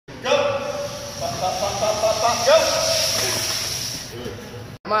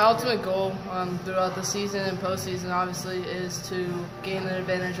My ultimate goal throughout the season and postseason, obviously, is to gain an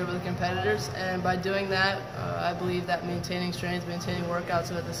advantage over the competitors. And by doing that, I believe that maintaining strength, maintaining workouts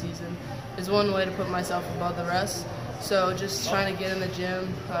throughout the season is one way to put myself above the rest. So just trying to get in the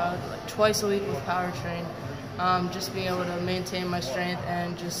gym like twice a week with power train, just being able to maintain my strength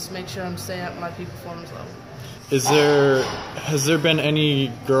and just make sure I'm staying at my peak performance level. Has there been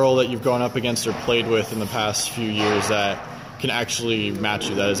any girl that you've gone up against or played with in the past few years that can actually match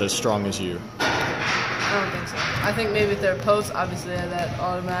you, that is as strong as you? I don't think so. I think maybe if they're posts, obviously they have that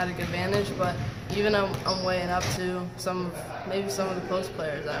automatic advantage, but even I'm weighing up to maybe some of the post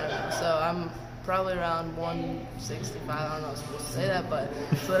players, I don't know. So I'm probably around 165. I don't know if I'm supposed to say that, but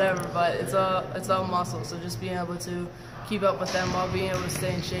it's whatever. But it's all muscle, so just being able to keep up with them while being able to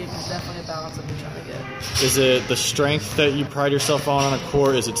stay in shape is definitely a balance that we're trying to get. Is it the strength that you pride yourself on a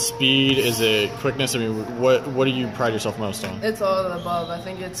court? Is it speed? Is it quickness? I mean, what do you pride yourself most on? It's all of the above. I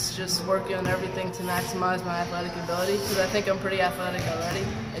think it's just working on everything to maximize my athletic ability, because I think I'm pretty athletic already.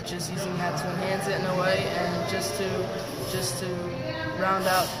 It's just using that to enhance it in a way and just to round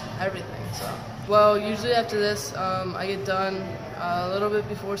out everything. So, well, usually after this, I get done a little bit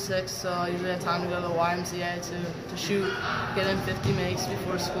before 6, so I usually have time to go to the YMCA to shoot, get in 50 makes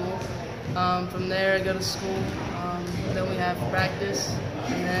before school. From there, I go to school. Then we have practice,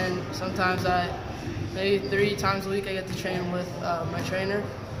 and then sometimes maybe 3 times a week, I get to train with my trainer,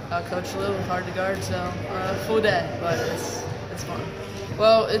 Coach Lou, with Hard to Guard. So full day, but it's fun.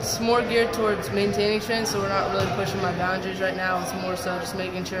 Well, it's more geared towards maintaining strength, so we're not really pushing my boundaries right now. It's more so just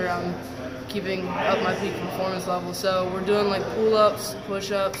making sure I'm keeping up my peak performance level. So we're doing like pull-ups,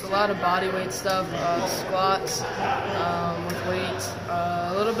 push-ups, a lot of body weight stuff, squats with weights,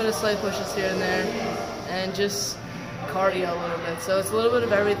 a little bit of slight pushes here and there, and just cardio a little bit. So it's a little bit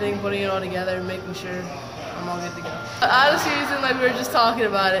of everything, putting it all together and making sure I'm all good to go. Honestly, like we were just talking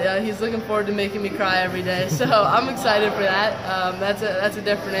about it, he's looking forward to making me cry every day. So I'm excited for that. That's a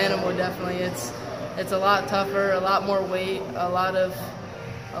different animal, definitely. It's a lot tougher, a lot more weight, a lot of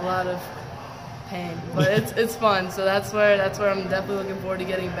pain, but it's fun. So that's where I'm definitely looking forward to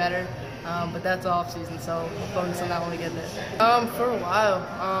getting better. But that's off season, so we'll focus on that when we get there. For a while,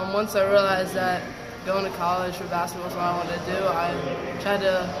 once I realized that going to college for basketball is what I wanted to do, I tried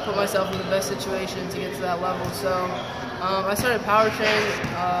to put myself in the best situation to get to that level. So I started power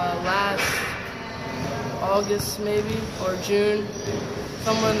training last August maybe, or June,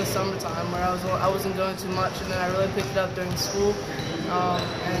 somewhere in the summertime, where I wasn't going too much, and then I really picked it up during school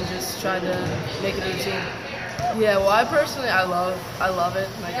and just tried to make it a routine. Yeah, well, I love it.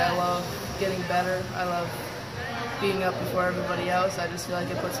 Like, I love getting better. I love being up before everybody else. I just feel like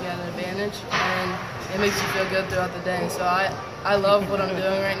it puts me at an advantage, and it makes you feel good throughout the day. So I love what I'm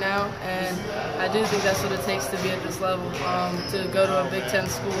doing right now, and I do think that's what it takes to be at this level. To go to a Big Ten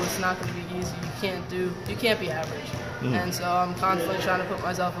school, it's not going to be easy. You can't be average. And so I'm constantly trying to put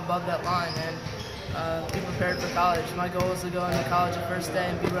myself above that line and be prepared for college. My goal is to go into college the first day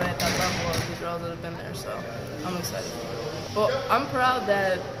and be right at that level of the girls that have been there. So I'm excited. Well, I'm proud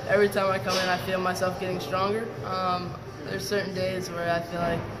that every time I come in, I feel myself getting stronger. There's certain days where I feel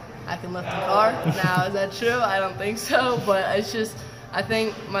like I can lift a car. Now, is that true? I don't think so, but it's just, I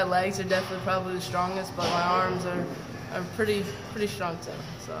think my legs are definitely probably the strongest, but my arms are pretty strong too.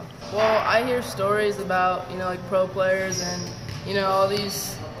 So, well, I hear stories about, like pro players and, all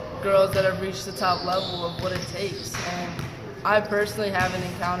these girls that have reached the top level of what it takes. And I personally haven't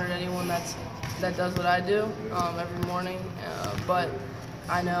encountered anyone that does what I do every morning, but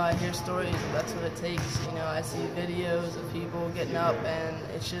I hear stories, that's what it takes. I see videos of people getting up, and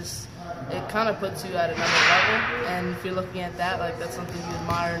it kind of puts you at another level, and if you're looking at that, like, that's something you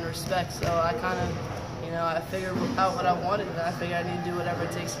admire and respect. So I kind of, I figured out what I wanted, and I figured I need to do whatever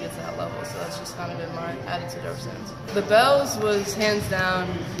it takes to get to that level. So that's just kind of been my attitude ever since. The Bells was hands down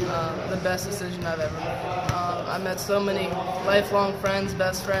the best decision I've ever made. I met so many lifelong friends,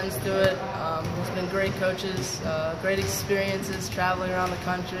 best friends through it. There's been great coaches, great experiences traveling around the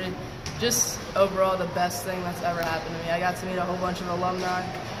country. Just overall the best thing that's ever happened to me. I got to meet a whole bunch of alumni,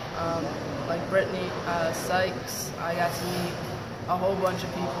 like Brittany Sykes. I got to meet a whole bunch of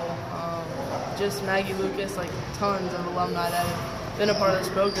people. Just Maggie Lucas, like tons of alumni that have been a part of this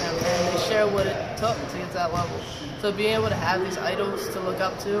program, and they share what it took to get to that level. So being able to have these idols to look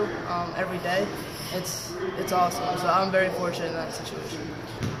up to every day, it's awesome. So I'm very fortunate in that situation.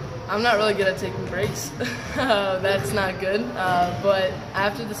 I'm not really good at taking breaks. That's not good. But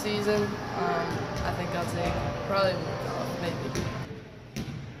after the season, I think I'll take probably